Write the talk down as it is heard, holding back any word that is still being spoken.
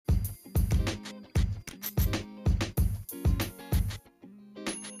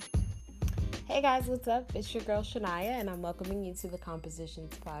Hey guys, what's up? It's your girl Shania, and I'm welcoming you to the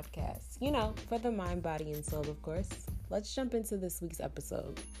Compositions Podcast. You know, for the mind, body, and soul, of course. Let's jump into this week's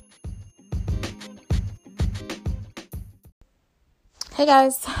episode. Hey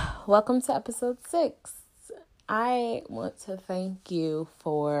guys, welcome to episode 6. I want to thank you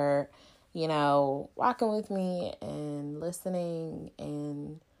for, rocking with me and listening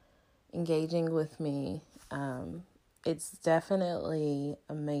and engaging with me. It's definitely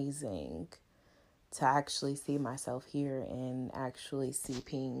amazing to actually see myself here and actually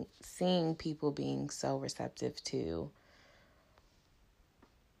seeing people being so receptive to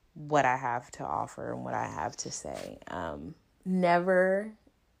what I have to offer and what I have to say. Never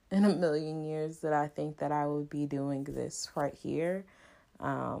in a million years did I think that I would be doing this right here.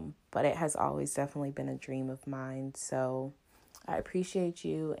 But it has always definitely been a dream of mine. So I appreciate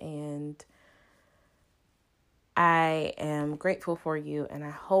you and I am grateful for you, and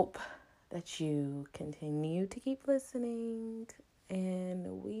I hope that you continue to keep listening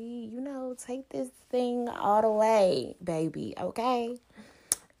and we, take this thing all the way, baby, okay?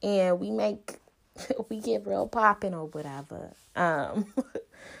 And we get real popping or whatever.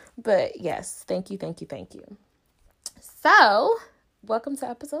 But yes, thank you. So, welcome to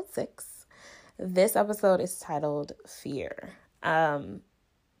episode 6. This episode is titled Fear.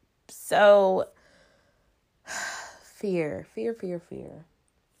 Fear.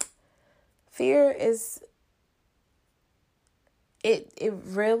 Fear is, it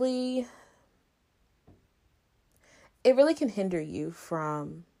really can hinder you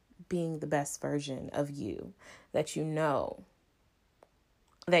from being the best version of you that you know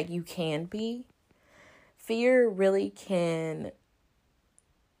that you can be. Fear really can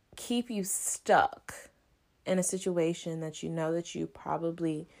keep you stuck in a situation that you know that you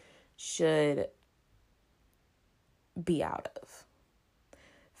probably should be out of.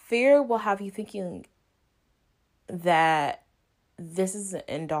 Fear will have you thinking that this is an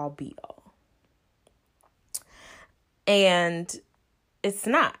end-all be-all. And it's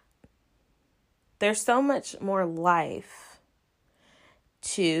not. There's so much more life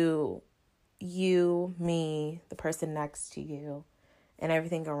to you, me, the person next to you, and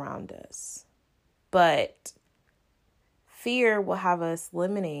everything around us. But fear will have us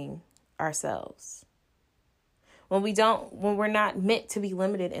limiting ourselves when we're not meant to be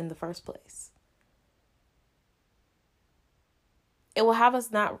limited in the first place. It will have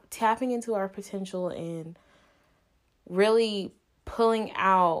us not tapping into our potential and really pulling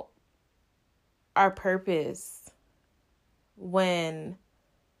out our purpose when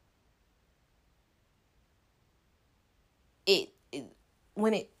it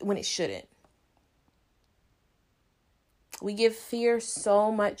shouldn't. We give fear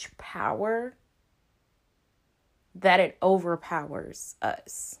so much power that it overpowers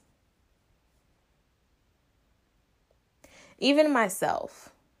us. Even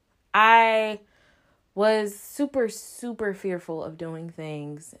myself, I was super, super fearful of doing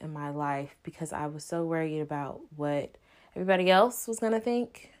things in my life because I was so worried about what everybody else was going to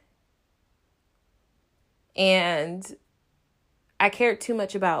think. And I cared too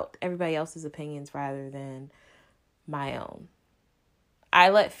much about everybody else's opinions rather than my own. I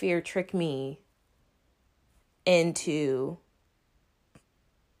let fear trick me into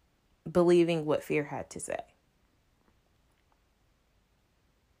believing what fear had to say.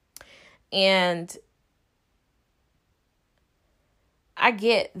 And I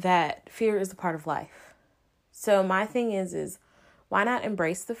get that fear is a part of life. So my thing is why not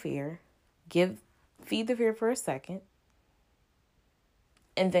embrace the fear, feed the fear for a second,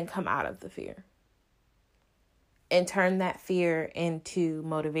 and then come out of the fear. And turn that fear into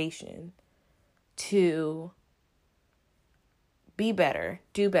motivation to be better,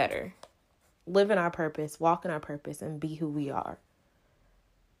 do better, live in our purpose, walk in our purpose, and be who we are.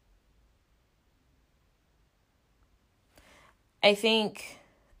 I think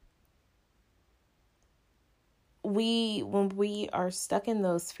when we are stuck in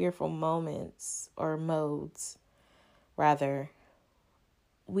those fearful moments or modes, rather,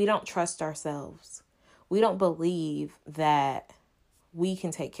 we don't trust ourselves. We don't believe that we can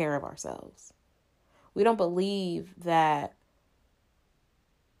take care of ourselves. We don't believe that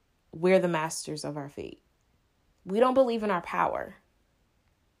we're the masters of our fate. We don't believe in our power.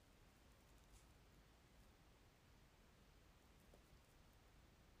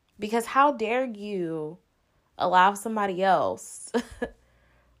 Because how dare you allow somebody else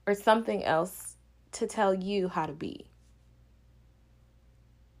or something else to tell you how to be?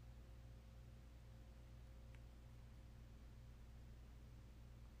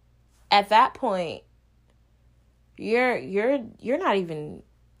 At that point, you're not even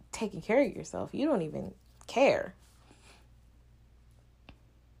taking care of yourself. You don't even care.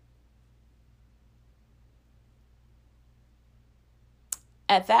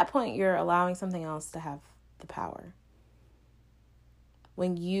 At that point, you're allowing something else to have the power.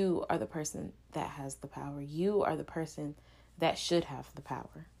 When you are the person that has the power, you are the person that should have the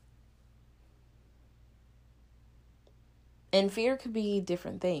power. And fear could be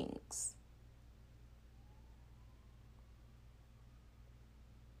different things.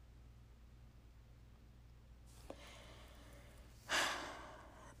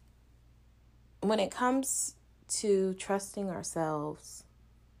 When it comes to trusting ourselves,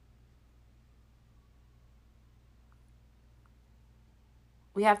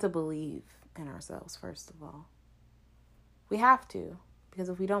 we have to believe in ourselves, first of all. We have to. Because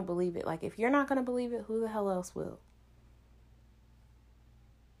if we don't believe it, like if you're not going to believe it, who the hell else will?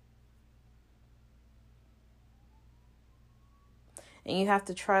 And you have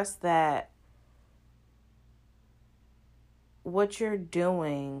to trust that what you're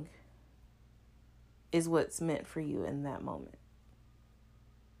doing is what's meant for you in that moment.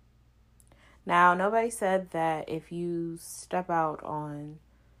 Now, nobody said that if you step out on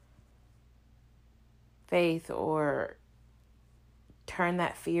faith or turn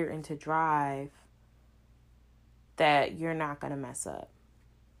that fear into drive, that you're not going to mess up.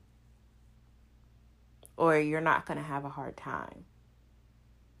 Or you're not going to have a hard time.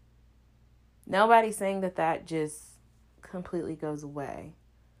 Nobody's saying that just completely goes away.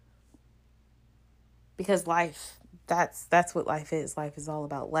 Because life, that's what life is. Life is all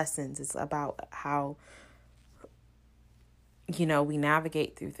about lessons. It's about how, we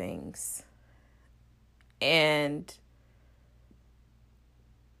navigate through things. And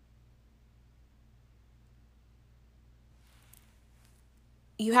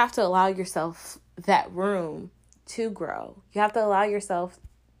you have to allow yourself that room to grow. You have to allow yourself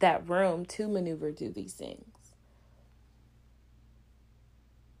that room to maneuver through these things.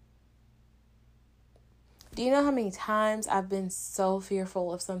 Do you know how many times I've been so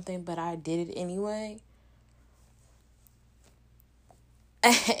fearful of something, but I did it anyway?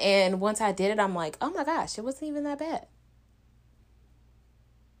 And once I did it, I'm like, oh my gosh, it wasn't even that bad.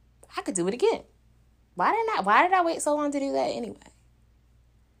 I could do it again. Why did I wait so long to do that anyway?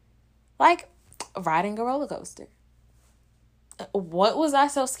 Like riding a roller coaster. What was I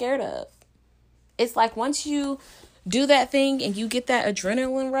so scared of? It's like once you do that thing and you get that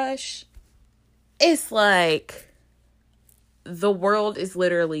adrenaline rush, it's like the world is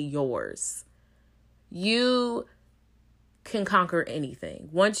literally yours. You can conquer anything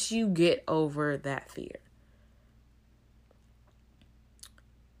once you get over that fear.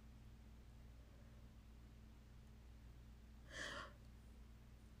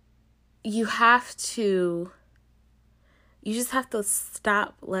 You just have to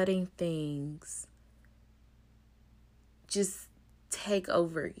stop letting things just take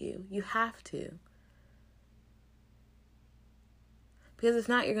over you. You have to. Because if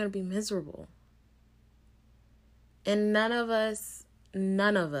not, you're going to be miserable. And none of us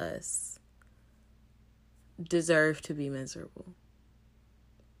deserve to be miserable.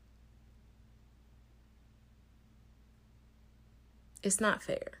 It's not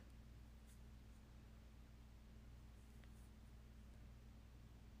fair.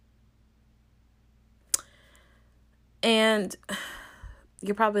 And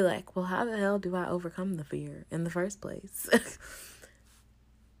you're probably like, well, how the hell do I overcome the fear in the first place?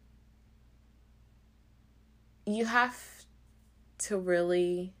 You have to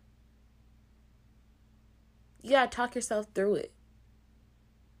really, you gotta talk yourself through it.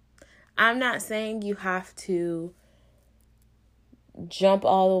 I'm not saying you have to jump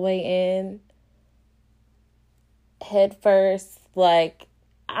all the way in head first. Like,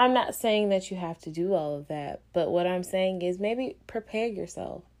 I'm not saying that you have to do all of that. But what I'm saying is maybe prepare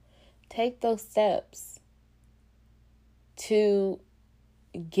yourself. Take those steps to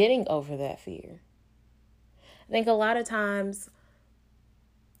getting over that fear. I think a lot of times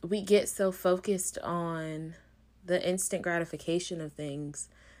we get so focused on the instant gratification of things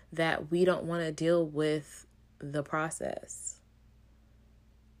that we don't want to deal with the process.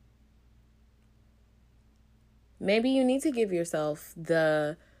 Maybe you need to give yourself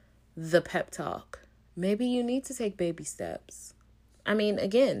the pep talk. Maybe you need to take baby steps. I mean,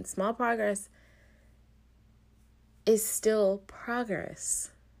 again, small progress is still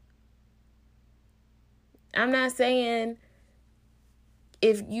progress. I'm not saying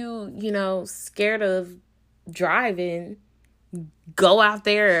if you scared of driving, go out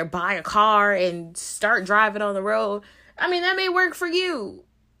there, buy a car and start driving on the road. I mean, that may work for you.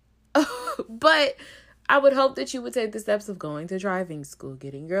 But I would hope that you would take the steps of going to driving school,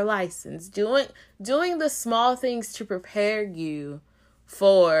 getting your license, doing the small things to prepare you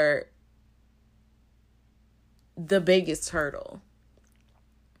for the biggest hurdle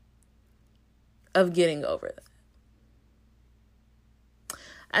of getting over that.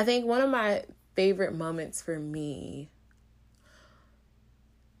 I think one of my favorite moments for me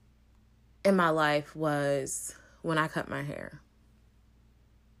in my life was when I cut my hair.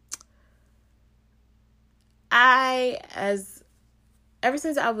 Ever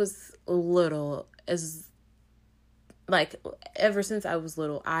since I was little,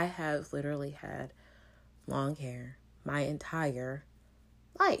 I have literally had long hair my entire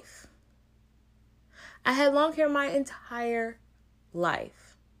life. I had long hair my entire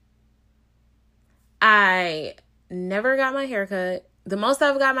life. I never got my hair cut. The most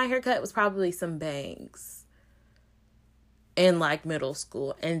I've got my hair cut was probably some bangs in like middle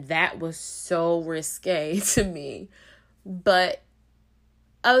school. And that was so risque to me. But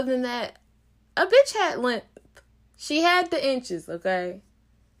other than that, a bitch had length. She had the inches, okay?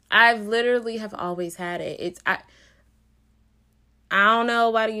 I've literally have always had it. I don't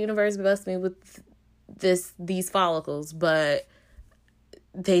know why the universe blessed me with these follicles, but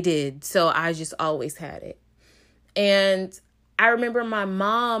they did. So I just always had it. And I remember my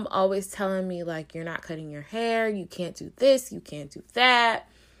mom always telling me, like, you're not cutting your hair. You can't do this. You can't do that.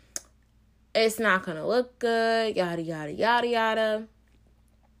 It's not going to look good. Yada, yada, yada, yada.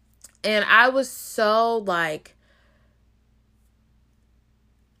 And I was so like,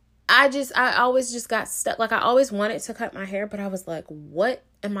 I always just got stuck. Like, I always wanted to cut my hair, but I was like, what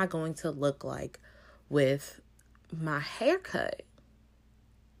am I going to look like with my haircut?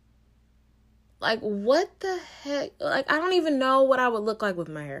 Like, what the heck? Like, I don't even know what I would look like with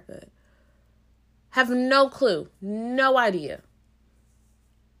my haircut. Have no clue. No idea.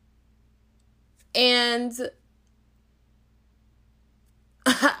 And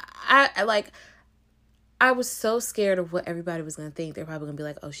I was so scared of what everybody was going to think. They're probably going to be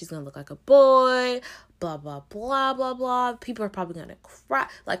like, oh, she's going to look like a boy, blah, blah, blah, blah, blah. People are probably going to cry.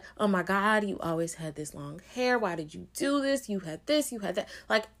 Like, oh my God, you always had this long hair. Why did you do this? You had this, you had that.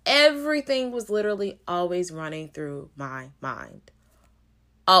 Like, everything was literally always running through my mind.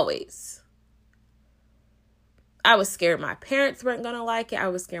 Always. I was scared my parents weren't going to like it. I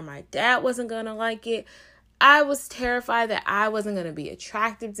was scared my dad wasn't going to like it. I was terrified that I wasn't going to be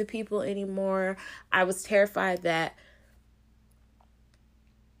attractive to people anymore. I was terrified that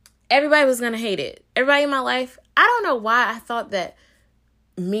everybody was going to hate it. Everybody in my life, I don't know why I thought that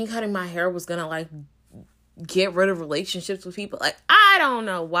me cutting my hair was going to like get rid of relationships with people. Like, I don't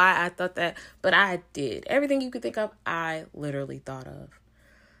know why I thought that, but I did. Everything you could think of, I literally thought of.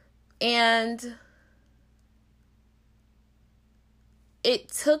 And it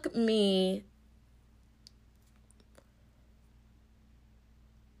took me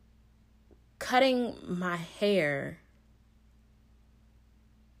cutting my hair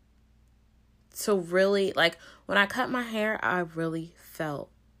to really, like, when I cut my hair, I really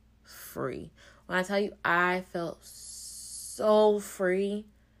felt free. When I tell you, I felt so free.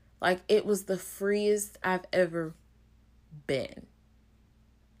 Like, it was the freest I've ever been.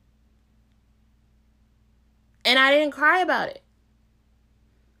 And I didn't cry about it.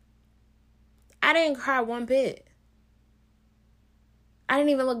 I didn't cry one bit. I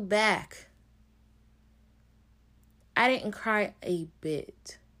didn't even look back. I didn't cry a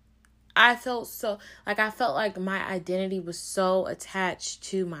bit. I felt like my identity was so attached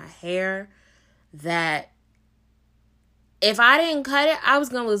to my hair that if I didn't cut it, I was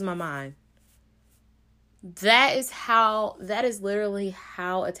going to lose my mind. That is literally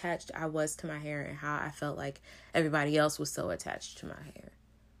how attached I was to my hair and how I felt like everybody else was so attached to my hair.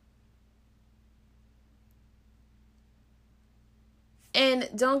 And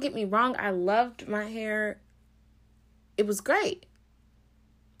don't get me wrong, I loved my hair. It was great.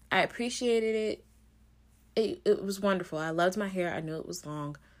 I appreciated it. It was wonderful. I loved my hair. I knew it was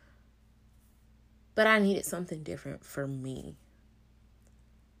long. But I needed something different for me.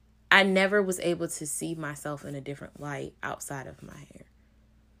 I never was able to see myself in a different light outside of my hair.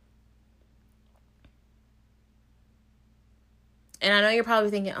 And I know you're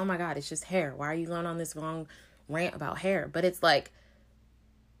probably thinking, oh my God, it's just hair. Why are you going on this long rant about hair? But it's like,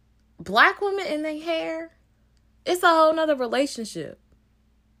 Black women and their hair, it's a whole nother relationship.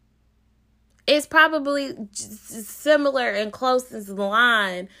 It's probably similar and close as the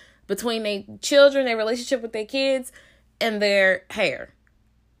line between their children, their relationship with their kids, and their hair.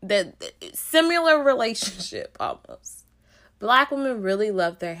 The similar relationship almost. Black women really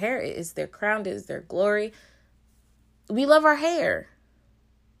love their hair. It is their crown. It is their glory. We love our hair.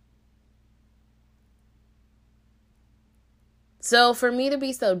 So for me to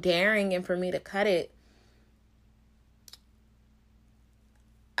be so daring and for me to cut it,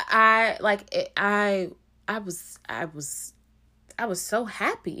 I was so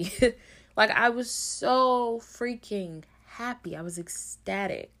happy. Like, I was so freaking happy. I was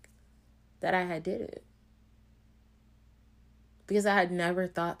ecstatic that I had did it. Because I had never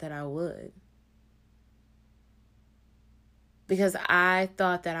thought that I would. Because I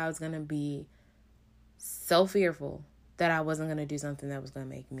thought that I was going to be so fearful that I wasn't going to do something that was going to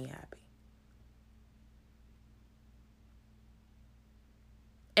make me happy.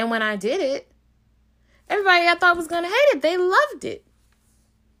 And when I did it, everybody I thought was going to hate it, they loved it.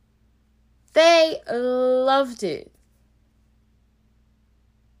 They loved it.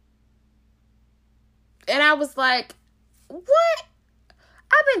 And I was like, what?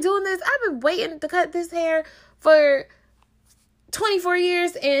 I've been doing this. I've been waiting to cut this hair for 24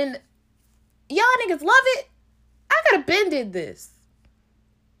 years and y'all niggas love it. I could have been did this.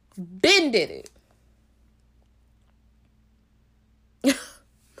 Been did it.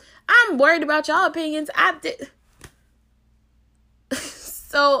 I'm worried about y'all opinions. I did.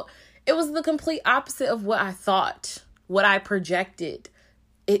 So it was the complete opposite of what I thought, what I projected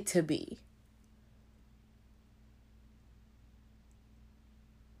it to be.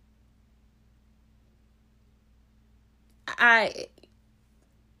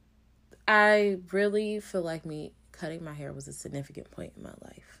 I really feel like me cutting my hair was a significant point in my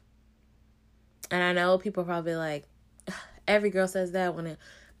life. And I know people are probably like, every girl says that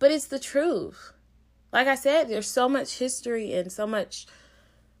but it's the truth. Like I said, there's so much history and so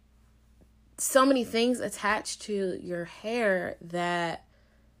many things attached to your hair that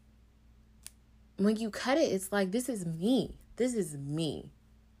when you cut it, it's like, this is me. This is me.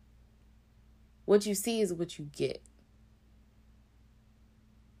 What you see is what you get.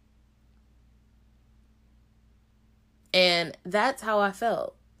 And that's how I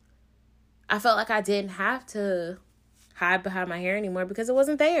felt. I felt like I didn't have to hide behind my hair anymore because it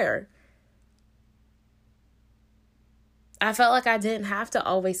wasn't there. I felt like I didn't have to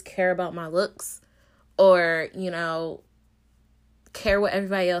always care about my looks or, care what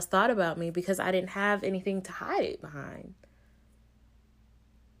everybody else thought about me because I didn't have anything to hide it behind.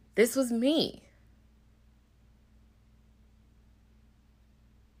 This was me.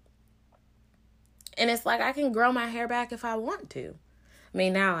 And it's like I can grow my hair back if I want to. I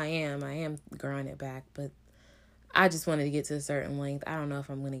mean, now I am growing it back, but I just wanted to get to a certain length. I don't know if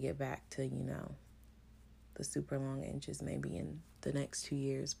I'm going to get back to, the super long inches maybe in the next 2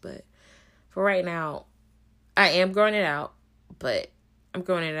 years. But for right now, I am growing it out, but I'm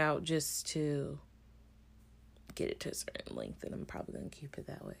growing it out just to get it to a certain length, and I'm probably going to keep it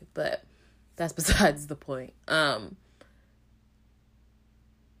that way. But that's besides the point.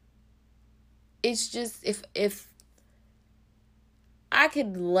 It's just, if I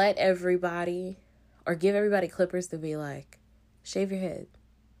could let everybody or give everybody clippers to be like, shave your head.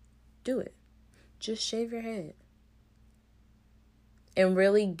 Do it. Just shave your head. And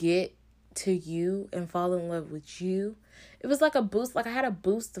really get to you and fall in love with you. It was like a boost. Like I had a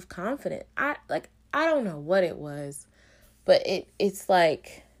boost of confidence. I don't know what it was, but it's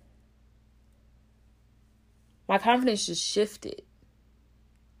like my confidence just shifted.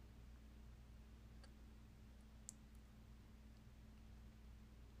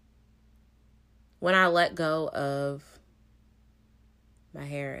 When I let go of my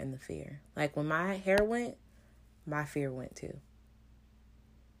hair and the fear. Like when my hair went, my fear went too.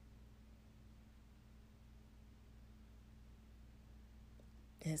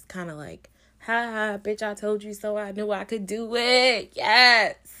 It's kind of like, ha ha, bitch, I told you so. I knew I could do it.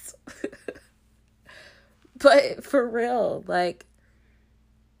 Yes. But for real, like,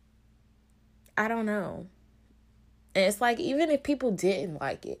 I don't know. And it's like, even if people didn't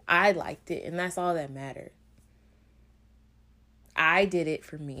like it, I liked it. And that's all that mattered. I did it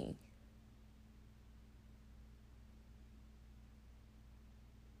for me.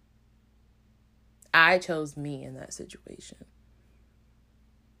 I chose me in that situation.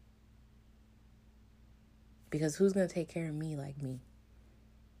 Because who's going to take care of me like me?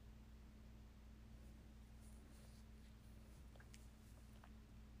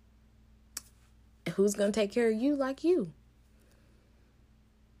 Who's going to take care of you like you?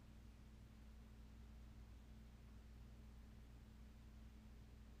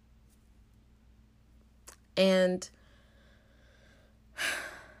 And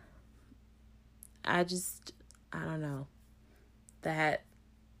I don't know. That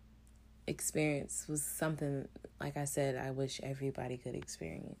experience was something, like I said, I wish everybody could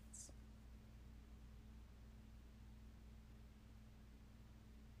experience.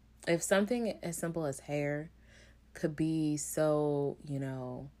 If something as simple as hair could be so,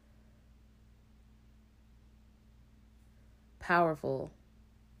 powerful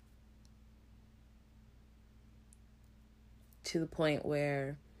to the point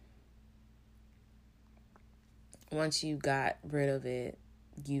where once you got rid of it,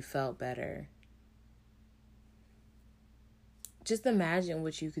 you felt better. Just imagine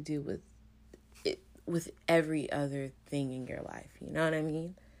what you could do with it, with every other thing in your life. You know what I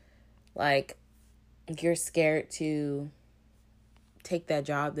mean? Like, you're scared to take that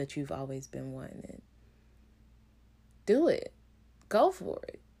job that you've always been wanting. Do it. Go for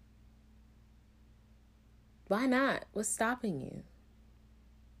it. Why not? What's stopping you?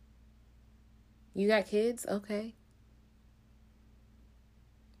 You got kids? Okay.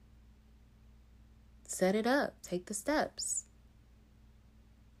 Set it up. Take the steps.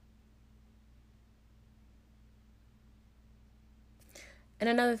 And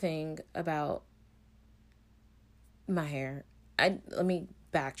another thing about my hair, let me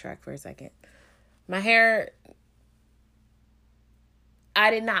backtrack for a second. My hair, I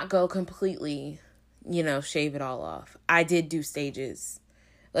did not go completely, shave it all off. I did do stages.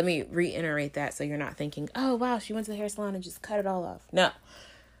 Let me reiterate that so you're not thinking, oh, wow, she went to the hair salon and just cut it all off. No.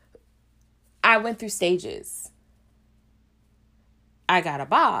 I went through stages. I got a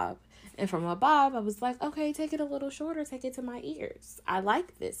bob. And from a bob, I was like, okay, take it a little shorter. Take it to my ears. I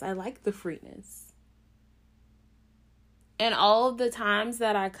like this. I like the freeness. And all of the times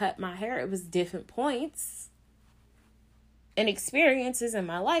that I cut my hair, it was different points and experiences in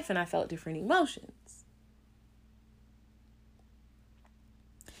my life, and I felt different emotions.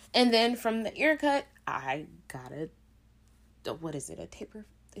 And then from the ear cut, I got what is it? A taper?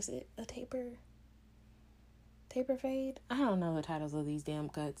 Is it a taper? Taper fade? I don't know the titles of these damn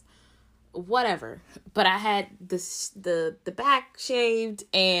cuts. Whatever. But I had the back shaved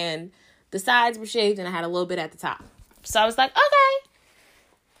and the sides were shaved, and I had a little bit at the top. So I was like, okay,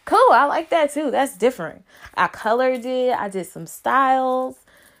 cool. I like that too. That's different. I colored it. I did some styles,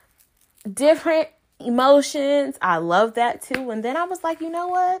 different emotions. I love that too. And then I was like, you know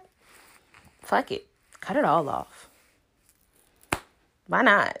what? Fuck it. Cut it all off. Why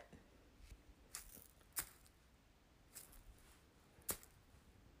not?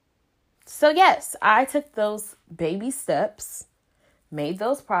 So yes, I took those baby steps, made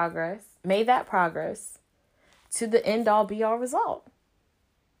that progress to the end all be all result.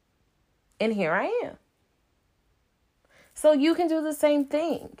 And here I am. So you can do the same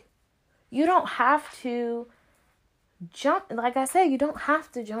thing. You don't have to jump, like I said, you don't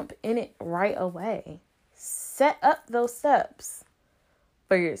have to jump in it right away. Set up those steps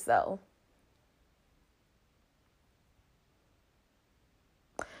for yourself.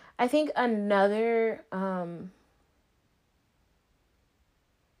 I think another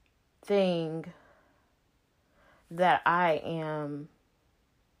thing that I'm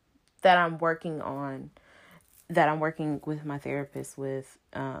working on, that I'm working with my therapist with,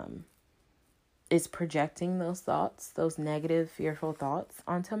 is projecting those thoughts, those negative, fearful thoughts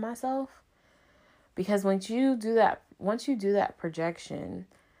onto myself. Because once you do that projection,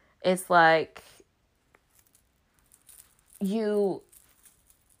 it's like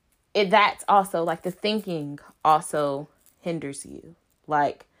that's also like the thinking also hinders you.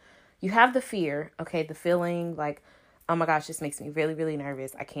 Like, you have the fear, okay, the feeling like, oh my gosh, this makes me really, really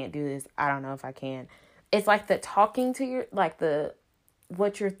nervous. I can't do this. I don't know if I can. It's like the talking to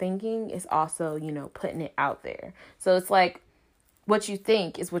what you're thinking is also, putting it out there. So it's like what you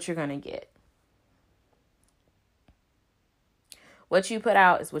think is what you're going to get. What you put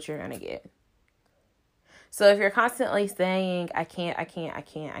out is what you're going to get. So if you're constantly saying, I can't,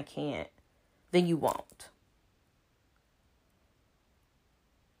 then you won't.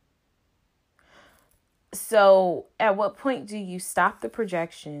 So at what point do you stop the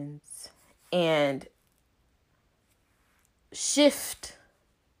projections and shift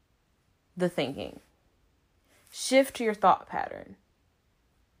the thinking? Shift your thought pattern.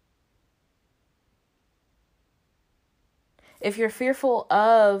 If you're fearful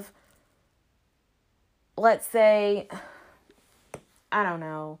of, let's say, I don't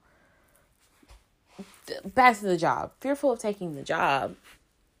know, back to the job. Fearful of taking the job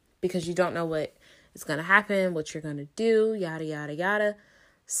because you don't know what is going to happen, what you're going to do, yada, yada, yada.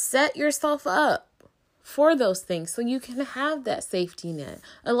 Set yourself up for those things so you can have that safety net.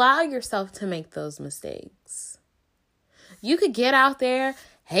 Allow yourself to make those mistakes. You could get out there,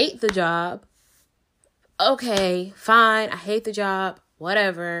 hate the job. Okay, fine, I hate the job,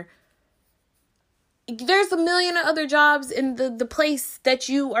 whatever. There's a million other jobs in the place that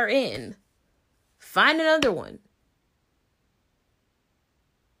you are in. Find another one.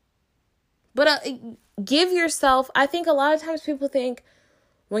 But give yourself, I think a lot of times people think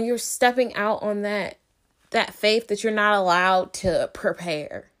when you're stepping out on that faith that you're not allowed to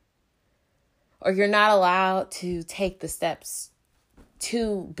prepare. Or you're not allowed to take the steps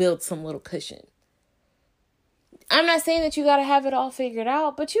to build some little cushion. I'm not saying that you got to have it all figured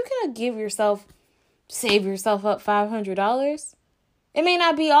out, but you can save yourself up $500. It may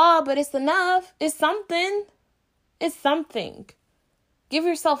not be all, but it's enough. It's something. It's something. Give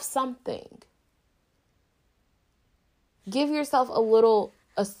yourself something. Give yourself a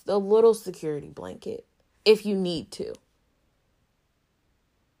little security blanket if you need to.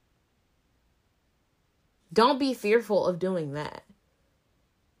 Don't be fearful of doing that.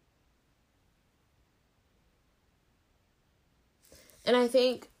 And I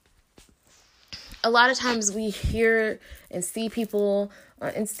think a lot of times we hear and see people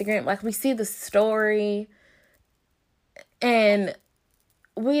on Instagram, like we see the story and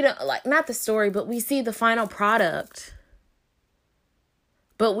we don't not the story, but we see the final product,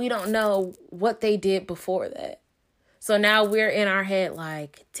 but we don't know what they did before that. So now we're in our head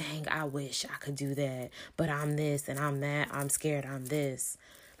like, dang, I wish I could do that, but I'm this and I'm that. I'm scared I'm this.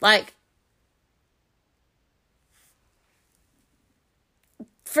 Like,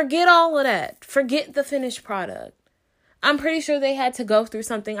 forget all of that. Forget the finished product. I'm pretty sure they had to go through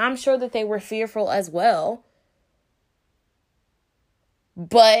something. I'm sure that they were fearful as well.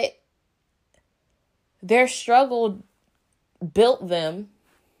 But their struggle built them.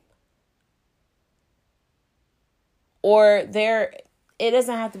 Or it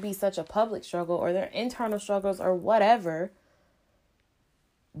doesn't have to be such a public struggle, or their internal struggles or whatever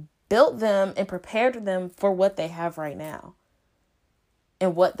built them and prepared them for what they have right now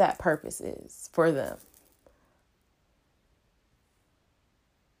and what that purpose is for them.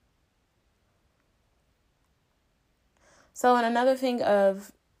 So, and another thing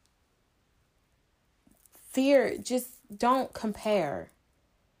of fear, just don't compare.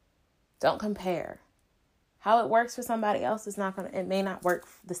 Don't compare. How it works for somebody else it may not work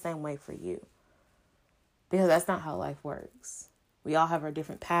the same way for you. Because that's not how life works. We all have our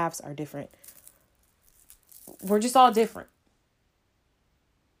different paths, we're just all different.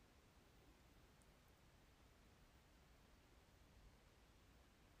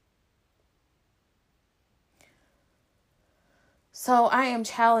 So I am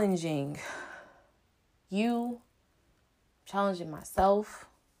challenging you, challenging myself,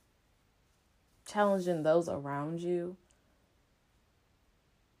 challenging those around you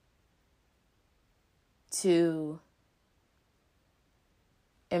to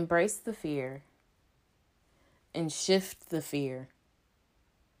embrace the fear and shift the fear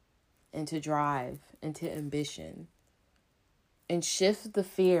into drive, into ambition, and shift the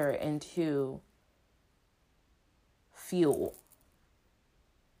fear into fuel.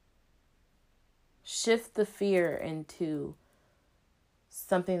 Shift the fear into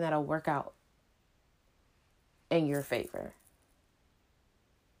something that'll work out in your favor.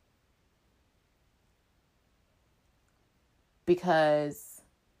 Because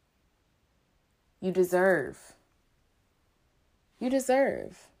you deserve. You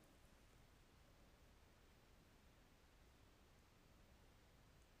deserve.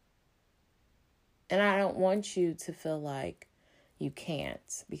 And I don't want you to feel like you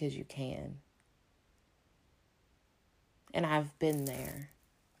can't, because you can. And I've been there.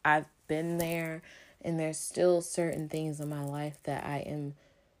 And there's still certain things in my life that I am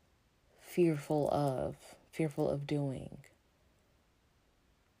fearful of doing.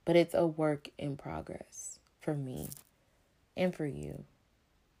 But it's a work in progress for me and for you.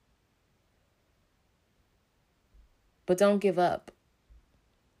 But don't give up.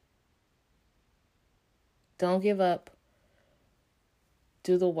 Don't give up.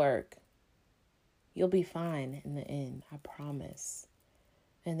 Do the work. You'll be fine in the end, I promise.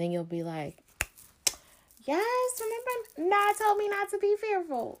 And then you'll be like, yes, remember, God told me not to be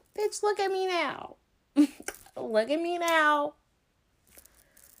fearful. Bitch, look at me now. Look at me now.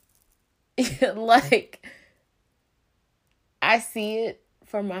 Like, I see it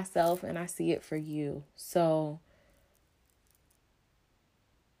for myself and I see it for you. So,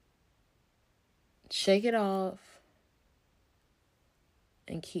 shake it off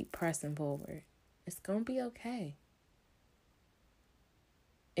and keep pressing forward. It's going to be okay.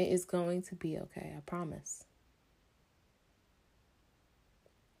 It is going to be okay, I promise.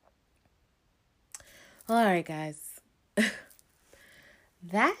 Well, all right, guys.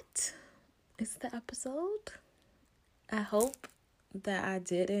 That is the episode. I hope that I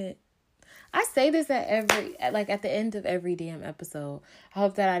didn't. I say this at the end of every damn episode. I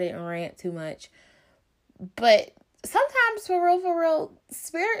hope that I didn't rant too much. But sometimes for real,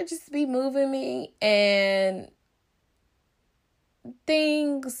 spirit just be moving me and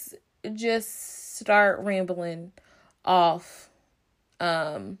things just start rambling off.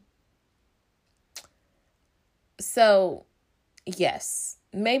 So yes,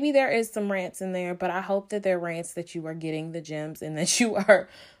 maybe there is some rants in there, but I hope that they're rants that you are getting the gems and that you are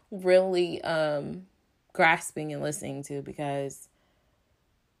really grasping and listening to, because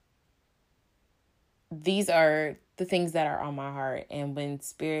these are the things that are on my heart. And when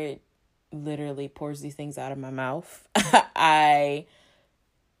spirit literally pours these things out of my mouth, I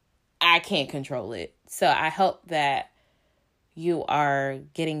can't control it. So I hope that you are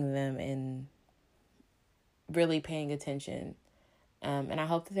getting them and really paying attention. And I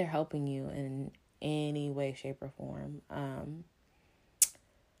hope that they're helping you in any way, shape, or form.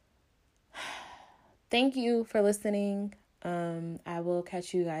 Thank you for listening. I will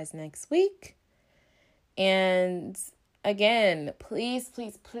catch you guys next week. And again, please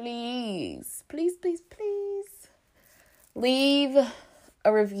leave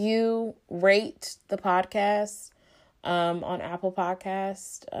a review, rate the podcast on Apple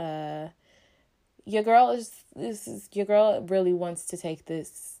Podcast. Your girl really wants to take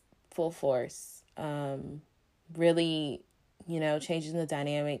this full force. Really, changing the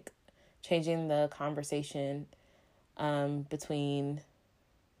dynamic, changing the conversation between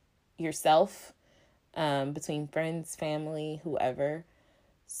yourself, between friends, family, whoever.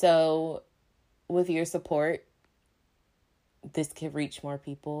 So with your support, this can reach more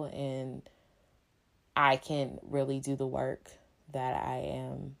people and I can really do the work that I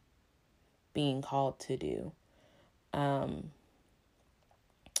am being called to do.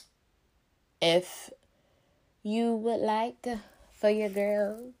 If you would like for your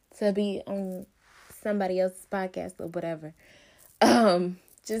girl to be on somebody else's podcast or whatever,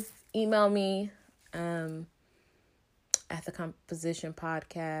 just email me at the Composition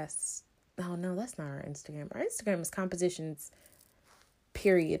Podcast. Oh no, that's not our Instagram. Our Instagram is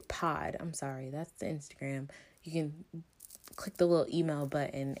compositions.pod. I'm sorry, that's the Instagram. You can click the little email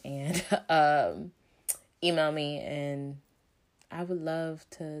button and email me, and I would love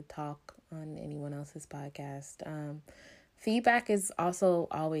to talk on anyone else's podcast. Feedback is also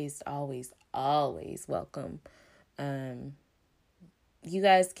always welcome. You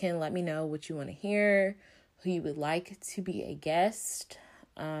guys can let me know what you want to hear, who you would like to be a guest,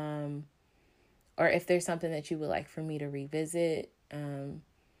 or if there's something that you would like for me to revisit.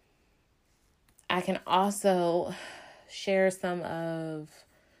 I can also share some of,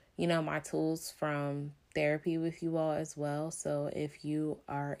 my tools from therapy with you all as well. So if you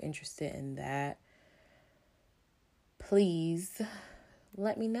are interested in that, please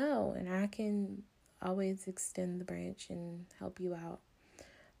let me know and I can always extend the branch and help you out.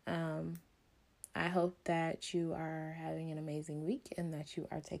 I hope that you are having an amazing week and that you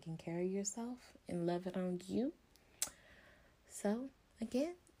are taking care of yourself and loving on you. So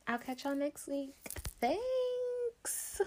again, I'll catch y'all next week. Thanks.